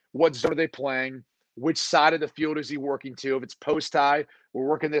 okay, what zone are they playing? Which side of the field is he working to? If it's post high, we're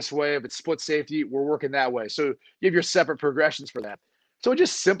working this way. If it's split safety, we're working that way. So you have your separate progressions for that. So it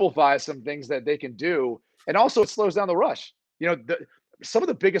just simplifies some things that they can do. And also it slows down the rush. Some of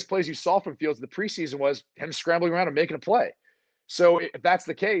the biggest plays you saw from Fields in the preseason was him scrambling around and making a play. So if that's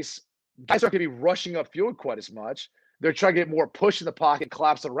the case, guys aren't going to be rushing upfield quite as much. They're trying to get more push in the pocket,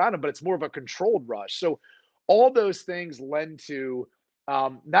 collapsing around him, but it's more of a controlled rush. So all those things lend to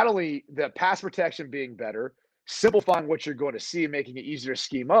not only the pass protection being better, simplifying what you're going to see, making it easier to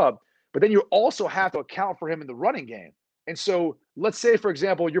scheme up, but then you also have to account for him in the running game. And so let's say, for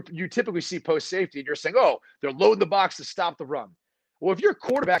example, you typically see post safety and you're saying, oh, they're loading the box to stop the run. Well, if your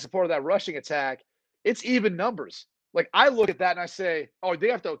quarterback's a part of that rushing attack, it's even numbers. Like I look at that and I say, oh, they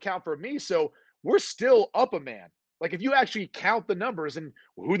have to account for me. So we're still up a man. Like if you actually count the numbers and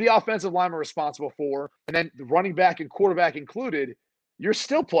who the offensive linemen are responsible for, and then the running back and quarterback included, you're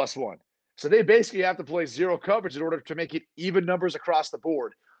still +1. So they basically have to play zero coverage in order to make it even numbers across the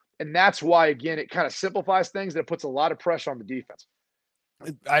board. And that's why, again, it kind of simplifies things and it puts a lot of pressure on the defense.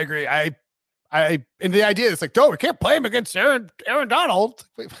 I agree. And the idea is like, we can't play him against Aaron Donald.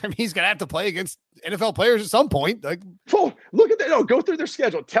 He's going to have to play against NFL players at some point. Like, look at that. No, go through their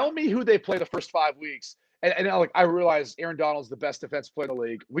schedule. Tell me who they play the first 5 weeks. And I realize Aaron Donald's the best defensive player in the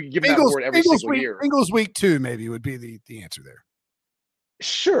league. We can give him that award every single year. Bengals week 2 maybe would be the answer there.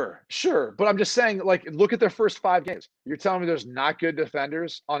 Sure. But I'm just saying, look at their first 5 games. You're telling me there's not good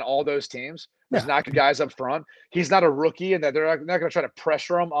defenders on all those teams? There's not good guys up front. He's not a rookie, and that they're not going to try to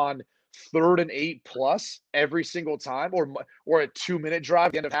pressure him on 3rd and 8+ every single time, or a 2-minute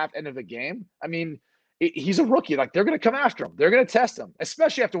drive at the end of the game. I mean, he's a rookie. Like they're going to come after him. They're going to test him,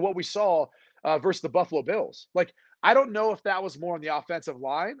 especially after what we saw versus the Buffalo Bills. Like I don't know if that was more on the offensive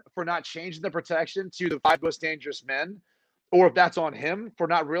line for not changing the protection to the 5 most dangerous men, or if that's on him for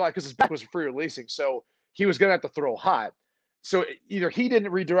not realizing, because his back was free releasing, so he was going to have to throw hot. So either he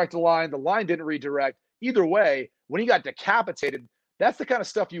didn't redirect the line didn't redirect. Either way, when he got decapitated, that's the kind of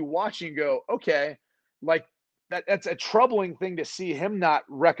stuff you watch and go, okay, like that's a troubling thing to see him not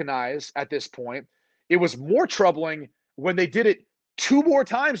recognize at this point. It was more troubling when they did it 2 more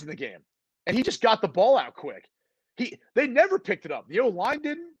times in the game. and he just got the ball out quick. They never picked it up. The O-line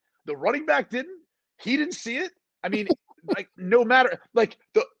didn't. The running back didn't. He didn't see it. I mean, like, no matter, like,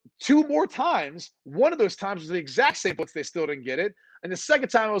 the 2 more times, one of those times was the exact same blitz, they still didn't get it. And the second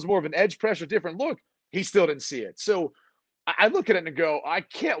time it was more of an edge pressure, different look. He still didn't see it. So I look at it and go, I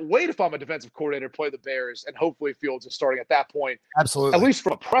can't wait if I'm a defensive coordinator to play the Bears, and hopefully Fields is starting at that point. Absolutely. At least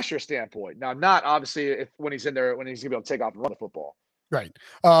from a pressure standpoint. Now, not obviously when he's in there, when he's going to be able to take off and run the football. Right.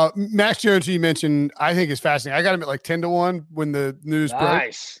 Max Jones, you mentioned, I think is fascinating. I got him at like 10-1 when the news broke.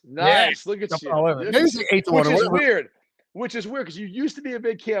 Nice. Yeah. Look at you. Maybe it's like 8-1. Which is weird because you used to be a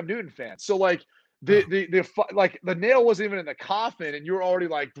big Cam Newton fan. So like the nail wasn't even in the coffin, and you were already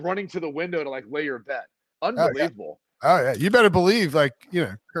like running to the window to like lay your bet. Unbelievable. Oh yeah. You better believe, like, you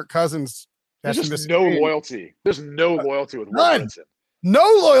know, Kirk Cousins. There's just no loyalty. There's no loyalty with none. No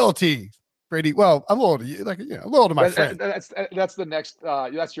loyalty. Brady. Well, I'm loyal to you. Like, you know, loyal to my friend. That's the next.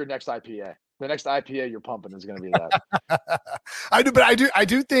 That's your next IPA. The next IPA you're pumping is going to be that. I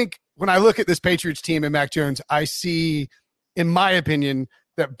do think when I look at this Patriots team and Mac Jones, I see, in my opinion,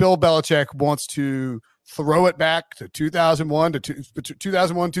 that Bill Belichick wants to throw it back to 2001 to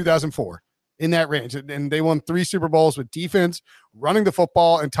 2004 in that range. And they won 3 Super Bowls with defense, running the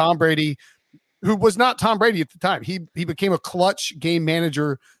football, and Tom Brady, who was not Tom Brady at the time. He became a clutch game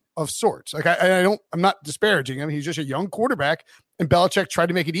manager of sorts. Like I'm not disparaging him. He's just a young quarterback, and Belichick tried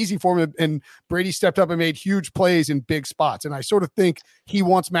to make it easy for him, and Brady stepped up and made huge plays in big spots. And I sort of think he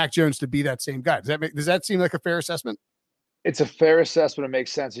wants Mac Jones to be that same guy. Does that seem like a fair assessment? It's a fair assessment. It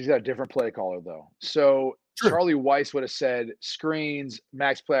makes sense. He's got a different play caller though. So True. Charlie Weiss would have said screens,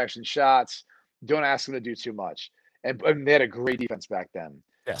 max play action shots. Don't ask him to do too much. And they had a great defense back then.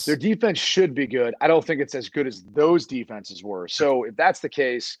 Yes. Their defense should be good. I don't think it's as good as those defenses were. So if that's the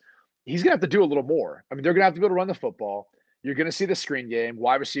case, he's going to have to do a little more. I mean, they're going to have to be able to run the football. You're going to see the screen game,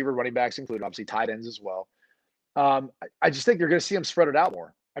 wide receiver, running backs included, obviously tight ends as well. I just think you're going to see him spread it out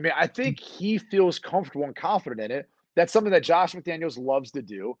more. I mean, I think he feels comfortable and confident in it. That's something that Josh McDaniels loves to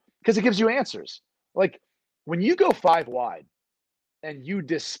do because it gives you answers. Like when you go 5 wide and you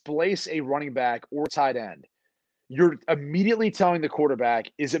displace a running back or tight end, you're immediately telling the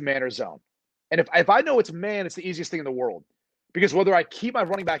quarterback, is it man or zone? And if I know it's man, it's the easiest thing in the world. Because whether I keep my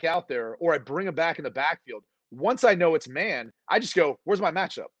running back out there or I bring him back in the backfield, once I know it's man, I just go, where's my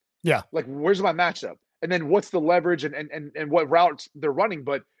matchup? Yeah. Like, where's my matchup? And then what's the leverage and what routes they're running?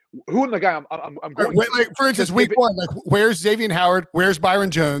 But who am the guy I'm going to? Like, for instance, week 1, like, where's Xavier Howard? Where's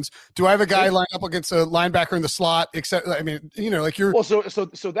Byron Jones? Do I have a guy line up against a linebacker in the slot? Except, I mean, you know, like you're. Well, so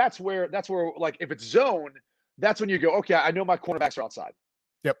that's where like if it's zone, that's when you go, okay, I know my cornerbacks are outside.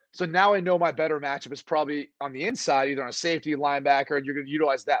 Yep. So now I know my better matchup is probably on the inside, either on a safety linebacker, and you're going to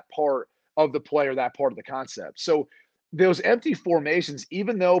utilize that part of the play or that part of the concept. So those empty formations,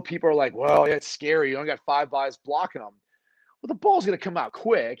 even though people are like, well, yeah, it's scary. You only got 5 guys blocking them. Well, the ball's going to come out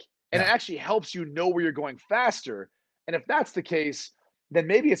quick, and it actually helps you know where you're going faster. And if that's the case, then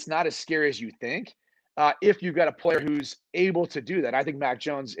maybe it's not as scary as you think. If you've got a player who's able to do that. I think Mac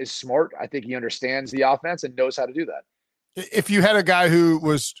Jones is smart. I think he understands the offense and knows how to do that. If you had a guy who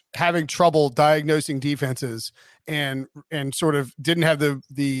was having trouble diagnosing defenses and sort of didn't have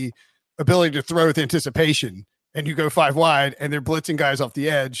the ability to throw with anticipation, and you go 5 wide and they're blitzing guys off the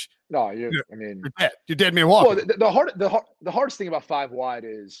edge, you're dead. You're dead man walking. Well, the hardest thing about 5 wide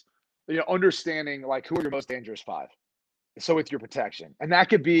is, you know, understanding like who are your most dangerous 5. So with your protection, and that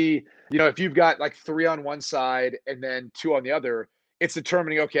could be, you know, if you've got like 3 on one side and then 2 on the other, it's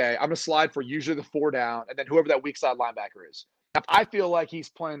determining, okay, I'm going to slide for usually the 4 down and then whoever that weak side linebacker is. If I feel like he's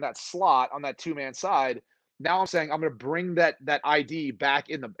playing that slot on that 2-man side, now I'm saying I'm going to bring that ID back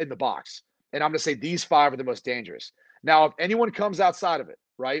in the box. And I'm going to say these 5 are the most dangerous. Now, if anyone comes outside of it,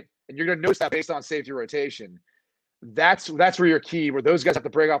 right, and you're going to notice that based on safety rotation, that's where you're key, where those guys have to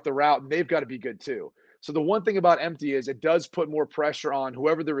break off the route, and they've got to be good too. So the one thing about empty is it does put more pressure on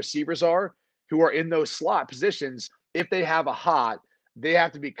whoever the receivers are who are in those slot positions. If they have a hot, they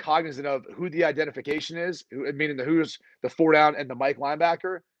have to be cognizant of who the identification is, meaning who's the 4 down and the Mike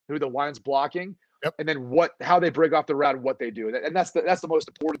linebacker, who the line's blocking, and then how they break off the route and what they do. And that's the most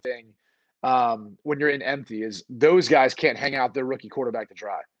important thing when you're in empty is those guys can't hang out their rookie quarterback to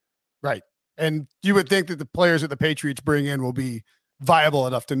dry. Right. And you would think that the players that the Patriots bring in will be viable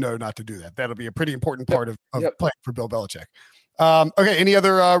enough to know not to do that. That'll be a pretty important part of playing for Bill Belichick. Okay. Any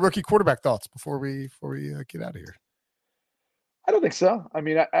other rookie quarterback thoughts before we get out of here? I don't think so. I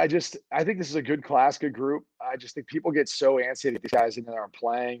mean, I think this is a good class, good group. I just think people get so antsy that these guys in there aren't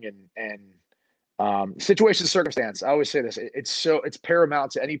playing and situation, circumstance. I always say this. It's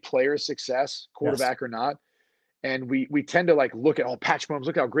paramount to any player's success, quarterback or not, And we tend to like look at, oh, Patrick Mahomes,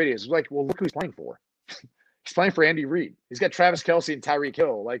 look how great he is. We're like, well, look who he's playing for. He's playing for Andy Reid. He's got Travis Kelce and Tyreek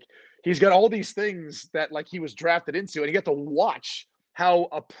Hill. Like, he's got all these things that like he was drafted into, and you get to watch how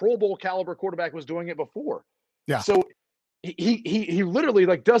a Pro Bowl caliber quarterback was doing it before. Yeah. So he literally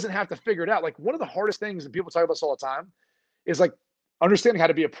like doesn't have to figure it out. Like, one of the hardest things, and people talk about this all the time, is like understanding how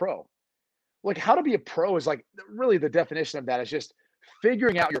to be a pro. Like, how to be a pro is like really the definition of that is just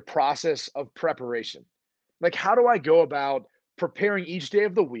figuring out your process of preparation. Like, how do I go about preparing each day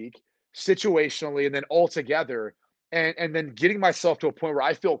of the week situationally and then all together, and then getting myself to a point where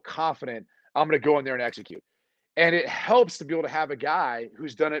I feel confident I'm going to go in there and execute. And it helps to be able to have a guy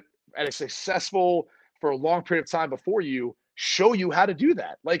who's done it at a successful for a long period of time before you show you how to do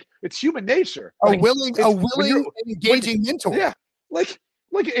that. Like, it's human nature. A Like, willing, engaging mentor. Yeah. Like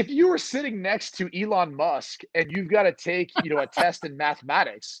if you were sitting next to Elon Musk and you've got to take, a test in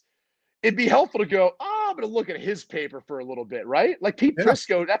mathematics, it'd be helpful to go, I'm going to look at his paper for a little bit, right? Like Pete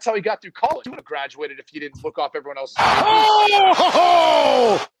Prisco, that's how he got through college. He would have graduated if he didn't look off everyone else's papers.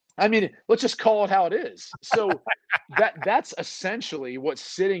 Oh! I mean, let's just call it how it is. So that's essentially what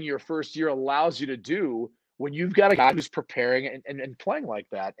sitting your first year allows you to do when you've got a guy who's preparing and playing like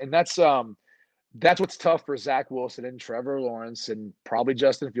that. And that's what's tough for Zach Wilson and Trevor Lawrence and probably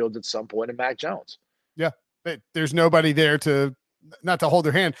Justin Fields at some point and Mac Jones. Yeah. There's nobody there to not to hold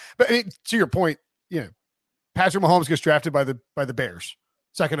their hand. But to your point, Patrick Mahomes gets drafted by the Bears,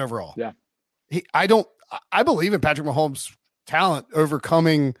 second overall. Yeah. I believe in Patrick Mahomes' talent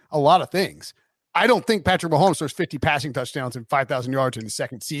overcoming a lot of things. I don't think Patrick Mahomes throws 50 passing touchdowns and 5,000 yards in the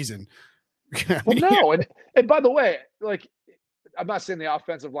second season. Well, no. And by the way, like, I'm not saying the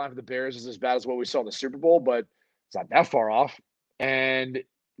offensive line for the Bears is as bad as what we saw in the Super Bowl, but it's not that far off. And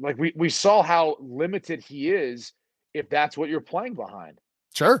like we saw how limited he is if that's what you're playing behind.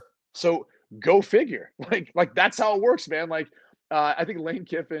 Sure. So go figure. Like that's how it works, man. Like I think Lane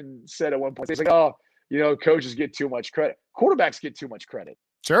Kiffin said at one point, he's like, oh, coaches get too much credit. Quarterbacks get too much credit.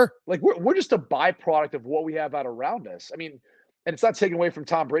 Sure. Like we're just a byproduct of what we have out around us. I mean, and it's not taken away from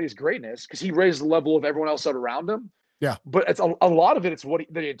Tom Brady's greatness because he raised the level of everyone else out around him. Yeah. But it's a lot of it. It's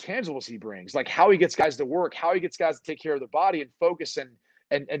the intangibles he brings, like how he gets guys to work, how he gets guys to take care of their body and focus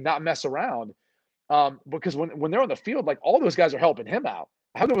and not mess around. Because when they're on the field, like all those guys are helping him out.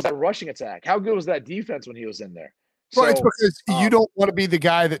 How good was that rushing attack? How good was that defense when he was in there? Well, it's because you don't want to be the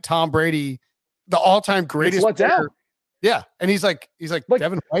guy that Tom Brady, the all-time greatest let down. Yeah. And he's like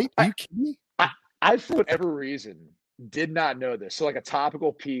Devin White? Are you kidding me? I, for whatever reason, did not know this. So like a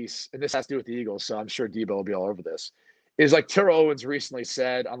topical piece, and this has to do with the Eagles, so I'm sure Debo will be all over this, is like Terrell Owens recently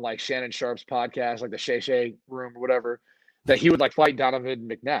said on like Shannon Sharp's podcast, like the Shay Shay room or whatever, that he would like fight Donovan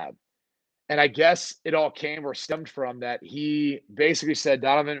McNabb. And I guess it all came or stemmed from that he basically said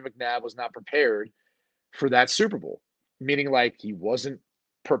Donovan McNabb was not prepared for that Super Bowl, meaning like he wasn't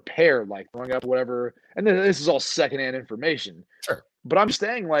prepared, like throwing up whatever. And then this is all secondhand information. Sure. But I'm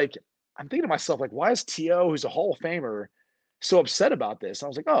saying, like, I'm thinking to myself, like, why is T.O., who's a Hall of Famer, so upset about this? And I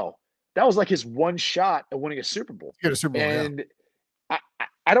was like, oh, that was like his one shot at winning a Super Bowl. Get a Super Bowl, and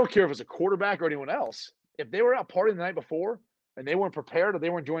I don't care if it's a quarterback or anyone else. If they were out partying the night before and they weren't prepared or they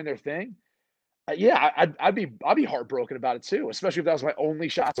weren't doing their thing, I'd be heartbroken about it too, especially if that was my only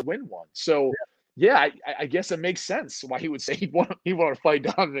shot to win one. So, yeah, I guess it makes sense why he would say he wanted to fight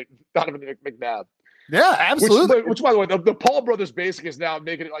Donovan McNabb. Yeah, absolutely. Which by the way, the Paul brothers basic is now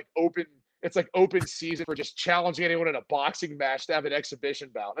making it like open. It's like open season for just challenging anyone in a boxing match to have an exhibition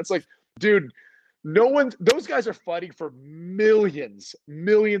bout. It's like, dude, those guys are fighting for millions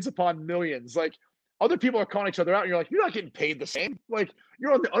upon millions. Like, other people are calling each other out, and you're like, you're not getting paid the same. Like,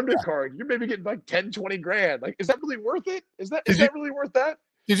 you're on the undercard. You're maybe getting like 10, 20 grand. Like, is that really worth it? Is that really worth that?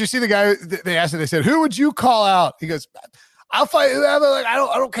 Did you see the guy they asked him, they said, who would you call out? He goes, I'll fight whoever. Like, I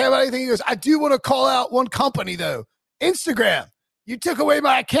don't care about anything. He goes, I do want to call out one company though. Instagram. You took away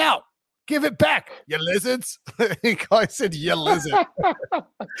my account. Give it back, you lizards. I said, you lizard.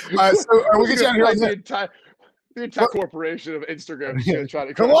 So we'll get you out of here. The entire corporation of Instagram is going to try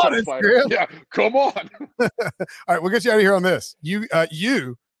to come on, Instagram. Yeah, come on. All right, we'll get you out of here on this. You,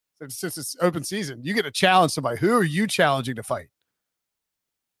 since it's open season, you get to challenge somebody. Who are you challenging to fight?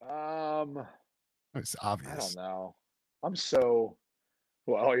 It's obvious. I don't know. I'm so.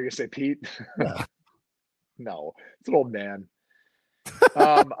 Well, you're gonna say Pete? Yeah. No, it's an old man.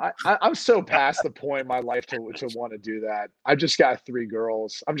 I'm so past the point in my life to want to do that. I've just got 3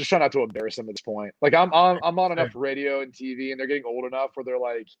 girls. I'm just trying not to embarrass them at this point. Like I'm on enough radio and TV, and they're getting old enough where they're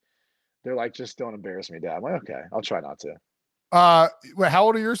like, just don't embarrass me, Dad. I'm like, okay, I'll try not to. Wait, how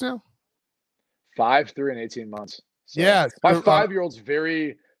old are yours now? 5, 3, and 18 months. So yeah, my 5-year-old's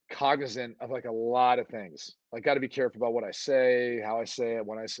very cognizant of like a lot of things. Like, got to be careful about what I say, how I say it,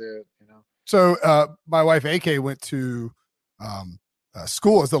 when I say it, you know? So my wife, AK, went to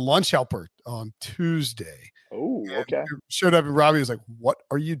school as the lunch helper on Tuesday. Oh, okay. Showed up and Robbie was like, "What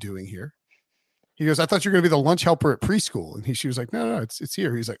are you doing here?" He goes, "I thought you were going to be the lunch helper at preschool." And she was like, no, it's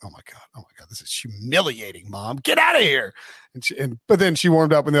here. He's like, oh my God, this is humiliating, Mom. Get out of here. But then she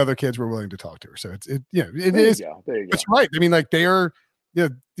warmed up when the other kids were willing to talk to her. So it is. There you go. It's right. I mean, like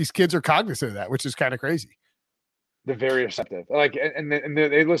these kids are cognizant of that, which is kind of crazy. They're very receptive. Like, and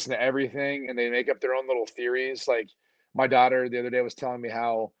they listen to everything and they make up their own little theories. Like, my daughter the other day was telling me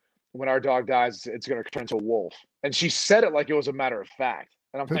how when our dog dies, it's going to turn into a wolf. And she said it like it was a matter of fact.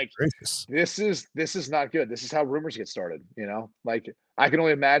 And I'm like, this is not good. This is how rumors get started, you know? Like, I can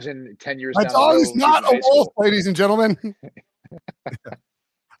only imagine 10 years my down dog the road. is not a wolf, ladies and gentlemen.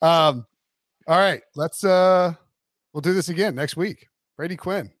 All right, let's we'll do this again next week. Brady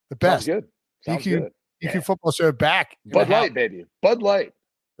Quinn, the best. Sounds good. EQ Football Show back. Bud Light, baby. Bud Light.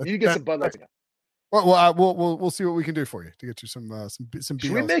 You get some Bud Light again. Well, we'll see what we can do for you to get you some BLs.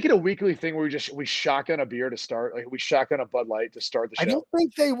 Should we make it a weekly thing where we shotgun a beer to start? Like, we shotgun a Bud Light to start the show? I don't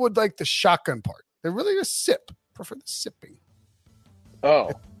think they would like the shotgun part. They're really a sip. Prefer the sipping.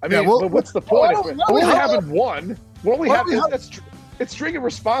 Oh, I mean, but what's the point? We're only having one. It's drinking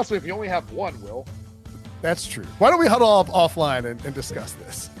responsibly if you only have one, Will. That's true. Why don't we huddle up offline and discuss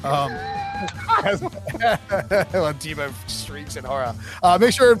this? Debo streaks and horror.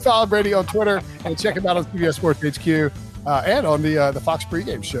 Make sure to follow Brady on Twitter and check him out on CBS Sports HQ and on the Fox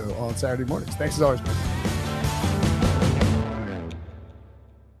pregame show on Saturday mornings. Thanks as always, man.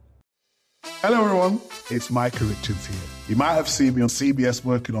 Hello, everyone. It's Micah Richards here. You might have seen me on CBS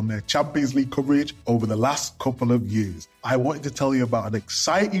working on their Champions League coverage over the last couple of years. I wanted to tell you about an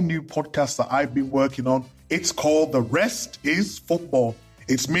exciting new podcast that I've been working on. It's called The Rest is Football.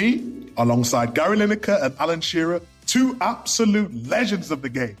 It's me, alongside Gary Lineker and Alan Shearer, two absolute legends of the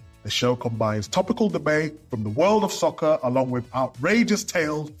game. The show combines topical debate from the world of soccer along with outrageous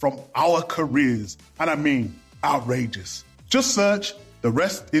tales from our careers. And I mean outrageous. Just search The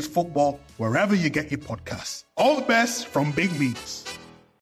Rest is Football wherever you get your podcasts. All the best from Big Meats.